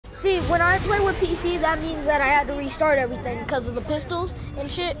See, when I play with PC, that means that I had to restart everything because of the pistols and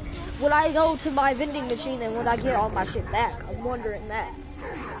shit. Would I go to my vending machine and would I get all my shit back? I'm wondering that.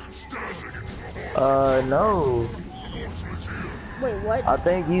 No. Wait, what? I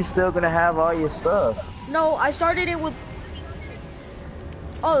think you still gonna have all your stuff. No, I started it with...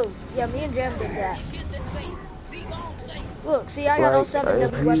 Oh, yeah, me and Jam did that. Look, see, I got all 7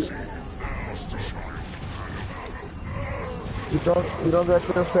 deadly weapons. You don't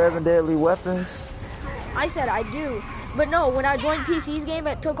got your 7 deadly weapons? I said I do. But no, when I joined PC's game,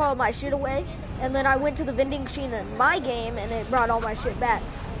 it took all my shit away. And then I went to the vending machine in my game, and it brought all my shit back.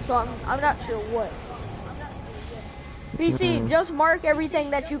 So I'm not sure what. PC, just mark everything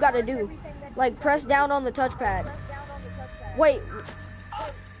that you gotta do. Like, press down on the touchpad. Wait.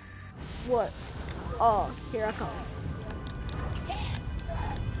 What? Oh, here I come.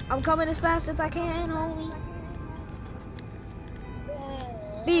 I'm coming as fast as I can, homie.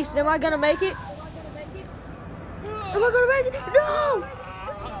 Beast, am I gonna make it? Am I gonna make it? No!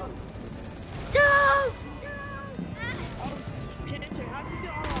 No!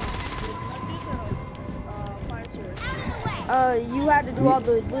 You had to do all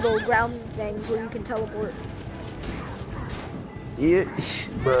the little ground things where you can teleport. Yeah,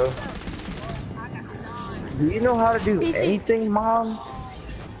 bro. Do you know how to do PC. anything, Mom?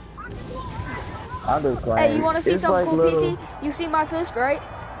 I'm just playing. Hey, you wanna see something like cool, little, PC? You see my fist, right?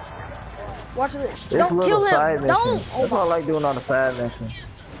 Watch this. It's Don't kill him. Side Don't. missions. That's what I like doing on the side mission.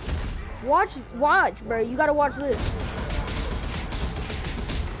 Watch, bro. You gotta watch this.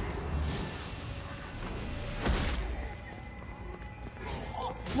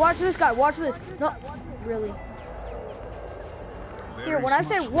 Watch this guy. Watch this. No, really. Here, when I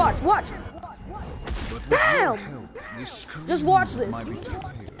say watch. Damn. Just watch this.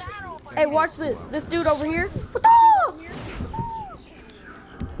 Hey, watch this. This dude over here. What the?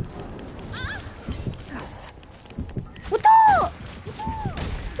 What the?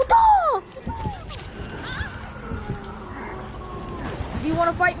 What the? Do you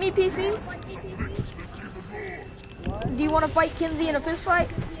want to fight me, PC? Do you want to fight Kinsey in a fist fight?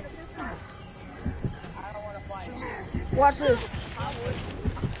 Watch this.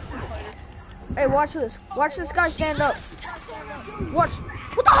 Hey, watch this. Watch this guy stand up. Watch.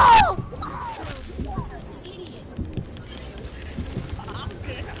 What the hell?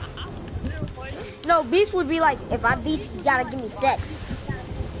 No, Beast would be like, if I beat you, you gotta give me sex.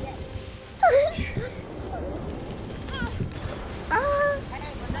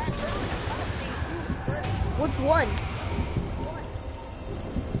 Which one?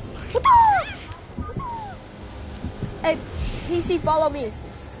 What the? Hey, PC, follow me.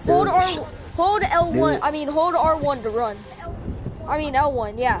 Hold L1. I mean, hold R1 to run. I mean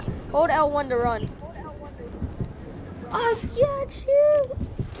L1, yeah. Hold L1 to run. I get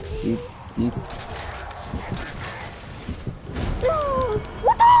you.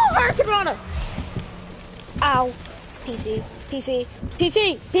 What the? Hurricane Runner. Ow. PC.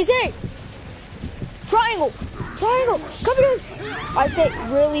 Triangle. Come here. I say,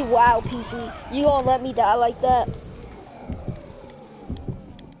 really? Wow, PC. You gonna let me die like that?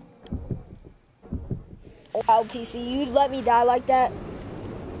 Wow, PC. You'd let me die like that?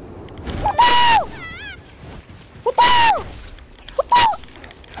 What the?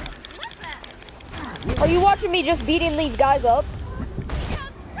 Are you watching me just beating these guys up?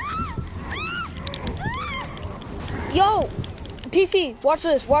 Yo, PC, watch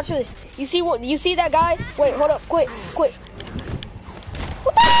this. You see that guy? Wait, hold up, quit. What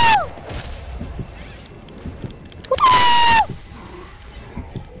the?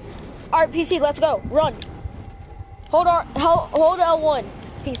 All right, PC, let's go. Run. Hold L1,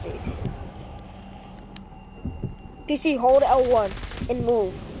 PC. PC, hold L1 and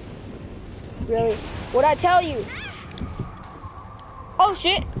move. Really? What'd I tell you? Oh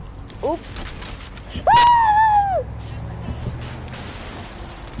shit! Oops. Woo!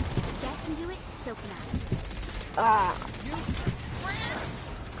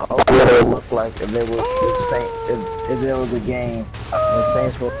 Oh, what it would look like if it was if it was a game. The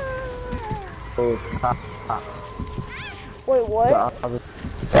Saints was cops. Wait, what? I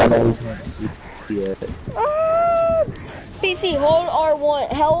always want to see it. PC, hold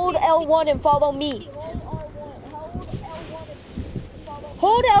R1, hold L1 and follow me.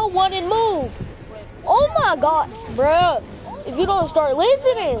 Hold L1 and move. Oh my god, bruh. If you don't start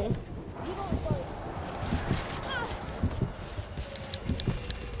listening.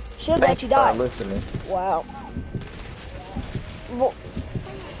 Should let you die. Listening. Wow.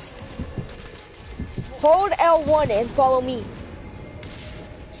 Hold L1 and follow me.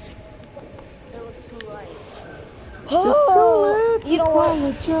 It's too late. You know what?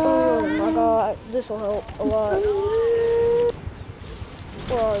 Oh my god, this will help a lot.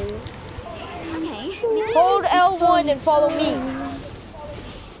 Where are you? Okay. Hold L1 and follow me.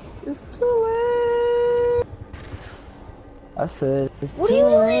 It's too late. I said it's What are too you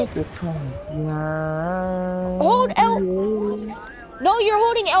late doing? to apologize. Hold L. No, you're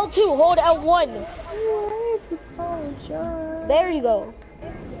holding L2. Hold L1. It's too late to apologize. There you go.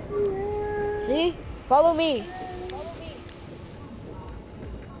 See? Follow me.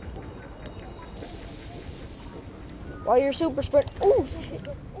 While you're super sprint. Ooh, shit.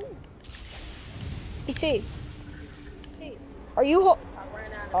 You see? Are you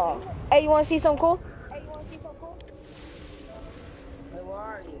hey, you wanna see something cool?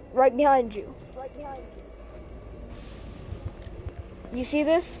 Right behind you. You see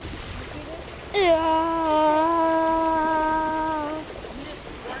this? Yeah.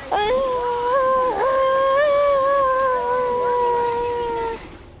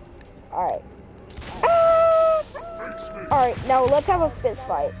 Alright. Alright, now let's have a fist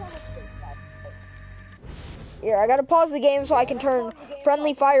fight. Here, I gotta pause the game so I can turn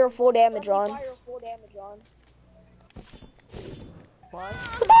friendly fire full damage on.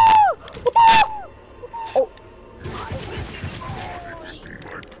 Oh.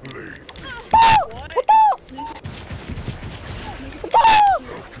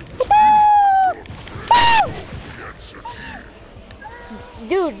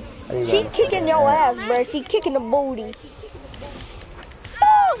 Dude, she kicking your ass, bro. She kicking the booty.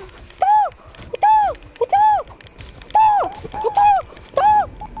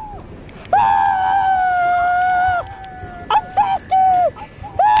 I'm faster.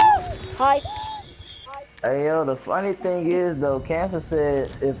 Hi. Hey yo, the funny thing is though, Cancer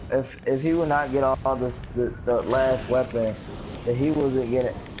said if he would not get all this the last weapon, that he wasn't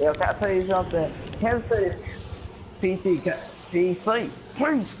getting. Yo, can I tell you something? Cancer said PC PC.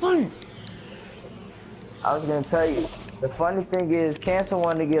 I was gonna tell you. The funny thing is, Cancer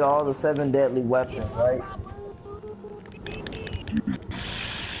wanted to get all the 7 deadly weapons, right?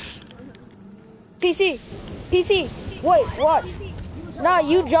 PC. PC. Wait, watch. Nah,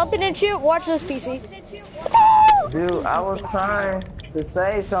 you jumping and shit? Watch this, PC. Dude, I was trying to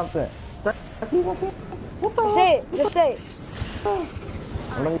say something. Just say it. Just say it.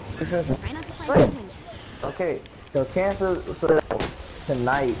 Let me finish. Try not to find things. Okay, so Cancer said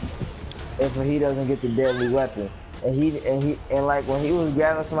tonight if he doesn't get the deadly weapon, and like when he was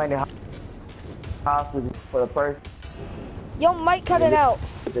grabbing somebody hostage for the person, Yo, might cut it out.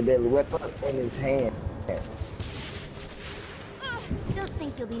 with the deadly weapon in his hand. Don't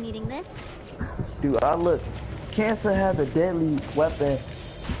think you'll be needing this. Dude, I look. Cancer had the deadly weapon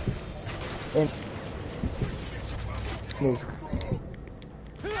in his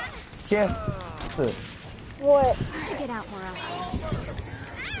Cancer. What? You should get out more often.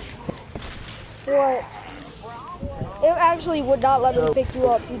 What? It actually would not let me pick you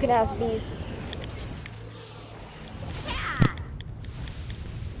up. You can ask Beast.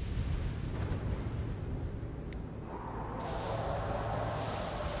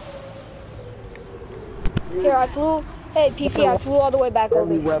 Here, I flew. Hey, PC, I flew all the way back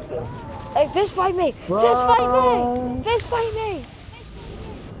over. Deadly weapon. Hey, fist fight me! Fist fight me! Fist fight me!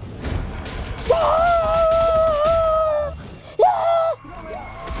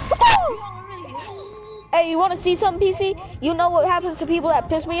 Hey, you wanna see something, PC? You know what happens to people that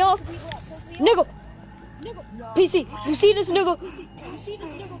piss me off? Nigga! PC, you see this nigga?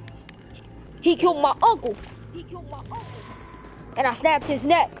 He killed my uncle. And I snapped his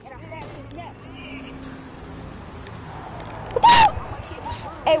neck.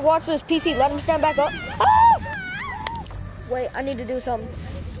 Hey, watch this, PC. Let him stand back up. Ah! Wait, I need to do something.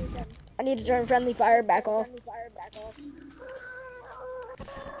 I need to turn friendly fire back off.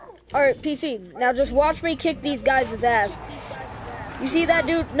 Alright, PC. Now just watch me kick these guys' ass. You see that,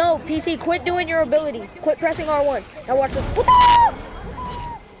 dude? No, PC, quit doing your ability. Quit pressing R1. Now watch this.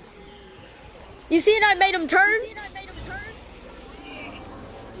 You see it? I made him turn?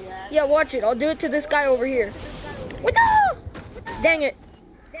 Yeah, watch it. I'll do it to this guy over here. Dang it.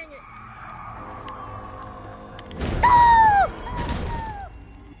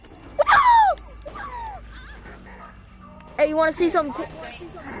 Hey, you want to see something cool?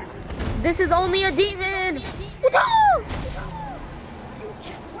 This is only a demon.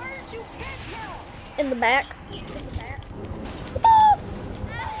 In the back.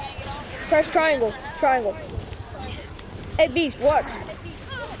 Press triangle. Triangle. Hey, Beast, watch.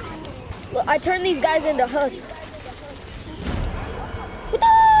 Look, I turn these guys into husks.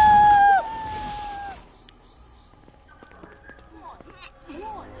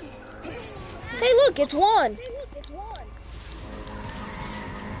 Hey, look, it's Juan.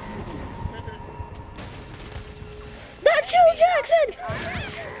 Jackson!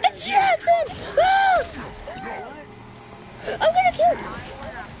 It's Jackson! Ah! I'm gonna kill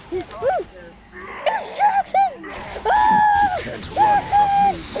you! It's Jackson! Ah!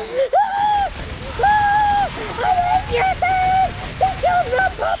 Jackson! Ah! Ah! I hate Jackson! He killed my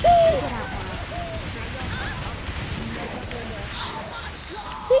puppy!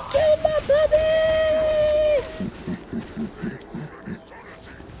 He killed my puppy!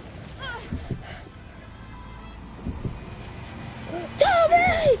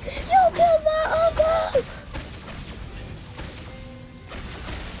 Tommy! You killed my uncle!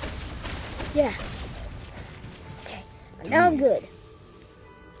 Yeah. Okay. Now I'm good.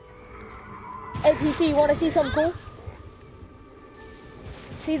 Hey, PC, you want to see something cool?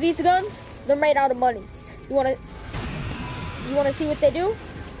 See these guns? They're made out of money. You want to see what they do?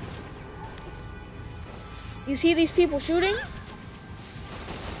 You see these people shooting?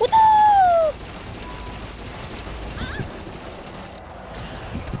 What the?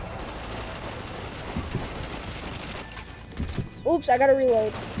 Oops, I gotta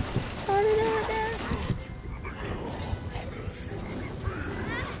reload.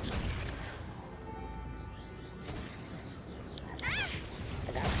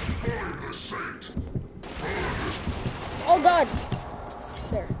 Oh God!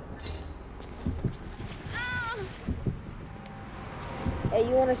 There. Hey,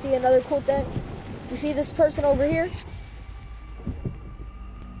 you wanna see another cool thing? You see this person over here?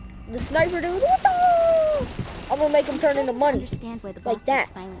 The sniper dude? What the? I'm gonna make him turn into money. Understand why the Like boss that.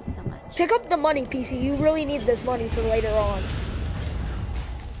 likes violence so much. Pick up the money, PC. You really need this money for later on.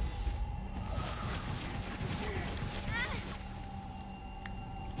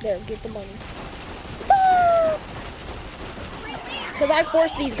 There, get the money. Because I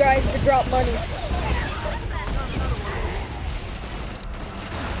forced these guys to drop money.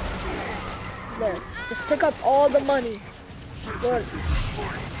 There, just pick up all the money. Look.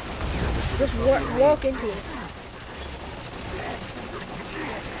 Just walk into it.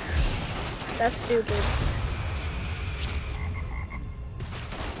 That's stupid.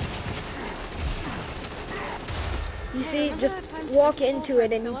 You see, just walk into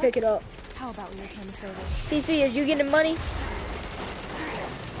it and you pick it up. How about we return the favor? PC, is you getting money?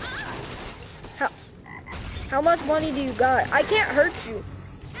 How much money do you got? I can't hurt you.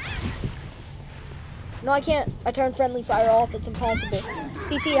 No, I can't. I turned friendly fire off. It's impossible.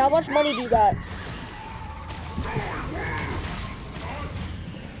 PC, how much money do you got?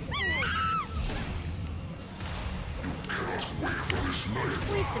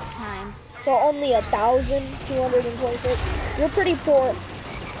 Waste of time. So only 1,226. You're pretty poor.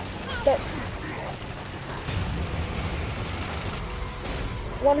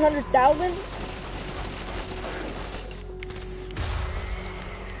 100,000?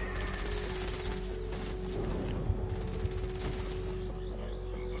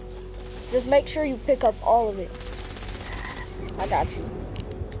 Just make sure you pick up all of it. I got you.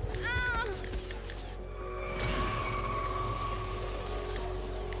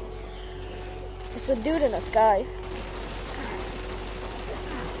 It's a dude in the sky.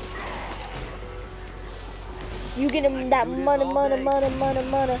 You get him that money.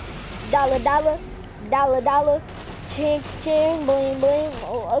 Dollar. Ching, bling, bling.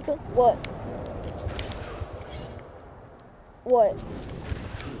 Oh, okay. What? What?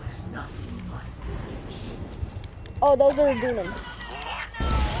 Oh, those are demons.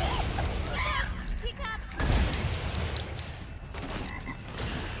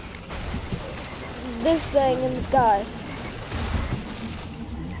 This thing in the sky.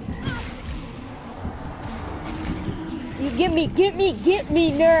 You get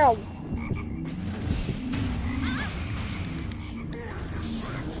me now.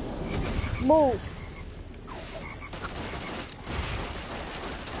 Move.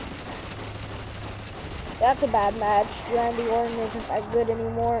 That's a bad match. Randy Orton isn't that good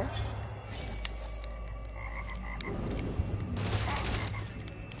anymore.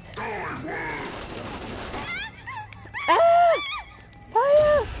 Ah!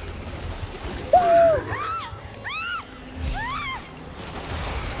 Fire! Ah!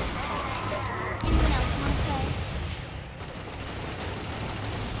 Anyone else want to play?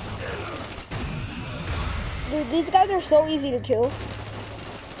 Dude, these guys are so easy to kill.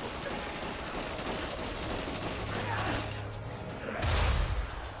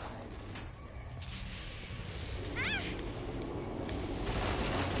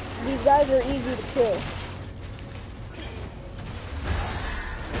 These guys are easy to kill.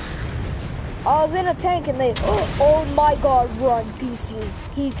 I was in a tank and they, oh my God, run, PC.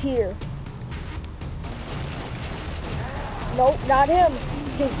 He's here. Nope, not him.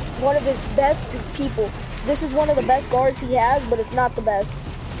 One of his best people. this is one of the best guards he has, but it's not the best.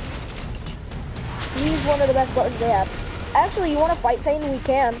 He's one of the best guards they have. Actually, you want to fight Satan? We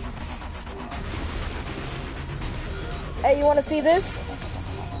can. Hey, you want to see this?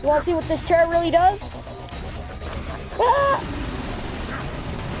 You want to see what this chair really does? Ah!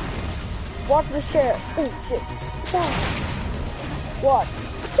 Watch this chair. Oh, shit. Watch.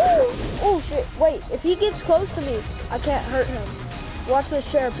 Oh, shit. Wait, if he gets close to me, I can't hurt him. Watch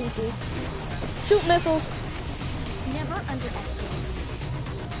this chair, PC. Shoot missiles. Never underestimate.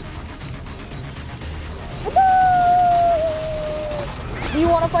 Do you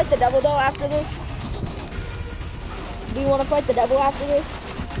want to fight the devil though after this? Do you want to fight the devil after this?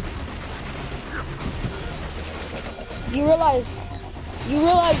 You realize you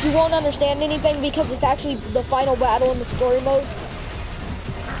won't understand anything because it's actually the final battle in the story mode.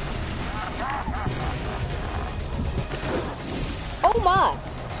 Oh my!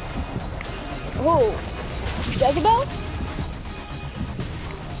 Who? Jezebel?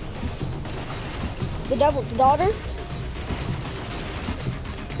 The devil's daughter?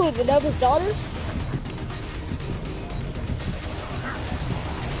 Who, the devil's daughter?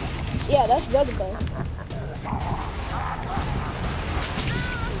 Yeah, that's Jezebel.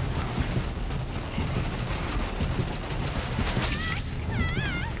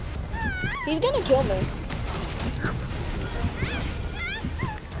 He's gonna kill me.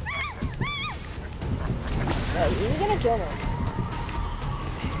 Yeah, he's gonna kill me.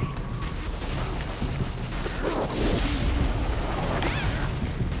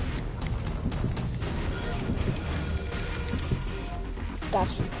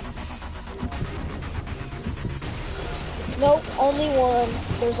 Gotcha. Nope, only one.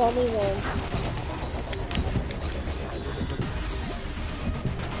 There's only one.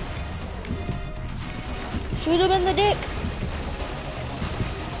 Shoot him in the dick.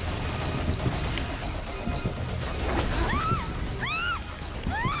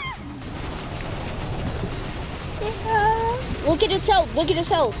 Yeah. Look at his health. Look at his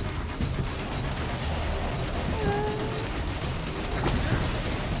health.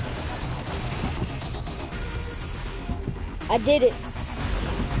 I did it.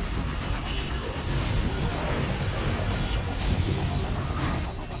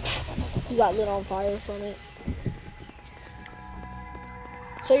 You got lit on fire from it.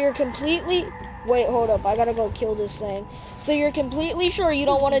 So you're completely... Wait, hold up. I gotta go kill this thing. So you're completely sure you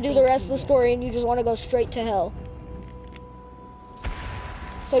don't want to do the rest of the story and you just want to go straight to hell.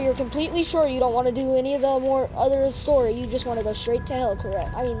 So you're completely sure you don't want to do any of the more other story. You just want to go straight to hell,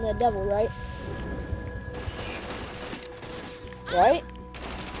 correct? I mean, the devil, right? Right?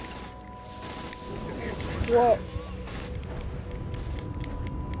 What?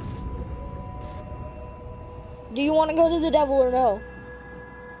 Do you want to go to the devil or no?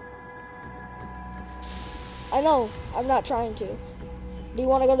 I know, I'm not trying to. Do you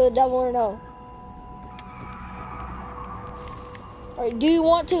want to go to the devil or no? Alright, do you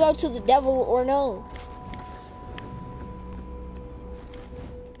want to go to the devil or no?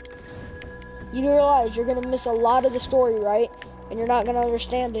 You realize you're gonna miss a lot of the story, right? And you're not gonna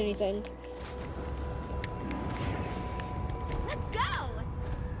understand anything. Let's go!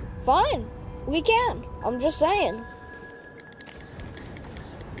 Fine, we can. I'm just saying.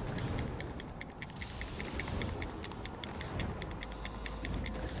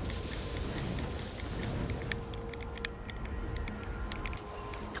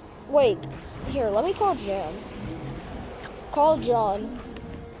 Wait, here, let me call Jan. Call John.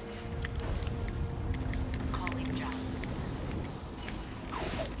 Calling John.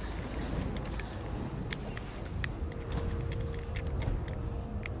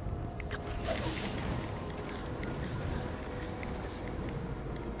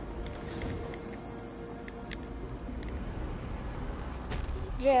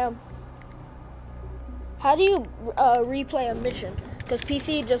 Jam. How do you replay a mission? Because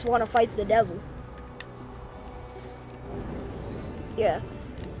PC just want to fight the devil. Yeah.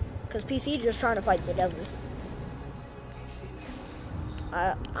 Because PC just trying to fight the devil.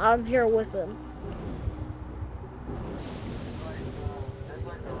 I'm here with them. There's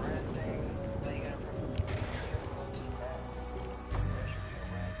like a red thing that you gotta press to that. There should be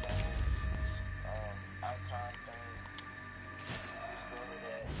a red thing, icon thing. Go to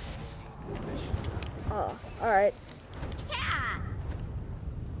that and see mission. Oh, alright. Yeah!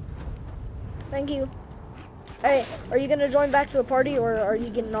 Thank you. Hey, are you gonna join back to the party or are you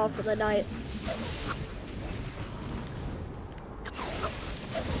getting off for the night?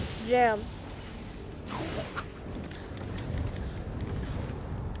 Jam.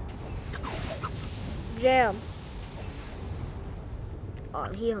 Jam. Oh,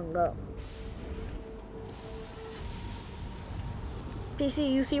 he hung up.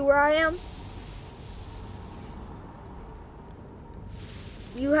 PC, you see where I am?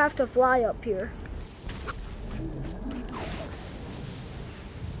 You have to fly up here.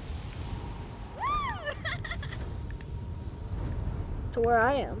 To where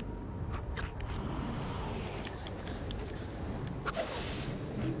I am.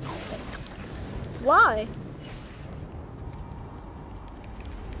 Fly.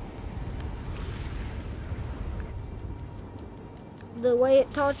 The way it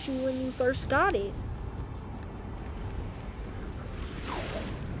taught you when you first got it.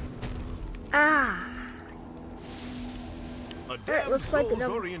 Ah. A Alright, let's fight the Soul's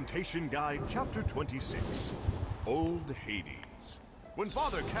devil. Orientation Guide, Chapter 26. Old Hades. When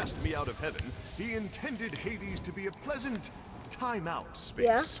Father cast me out of heaven, he intended Hades to be a pleasant time-out space.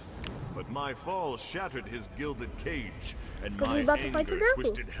 Yeah. But my fall shattered his gilded cage, and 'Cause my we about to fight the anger devil.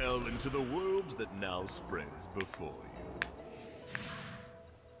 twisted hell into the world that now spreads before you.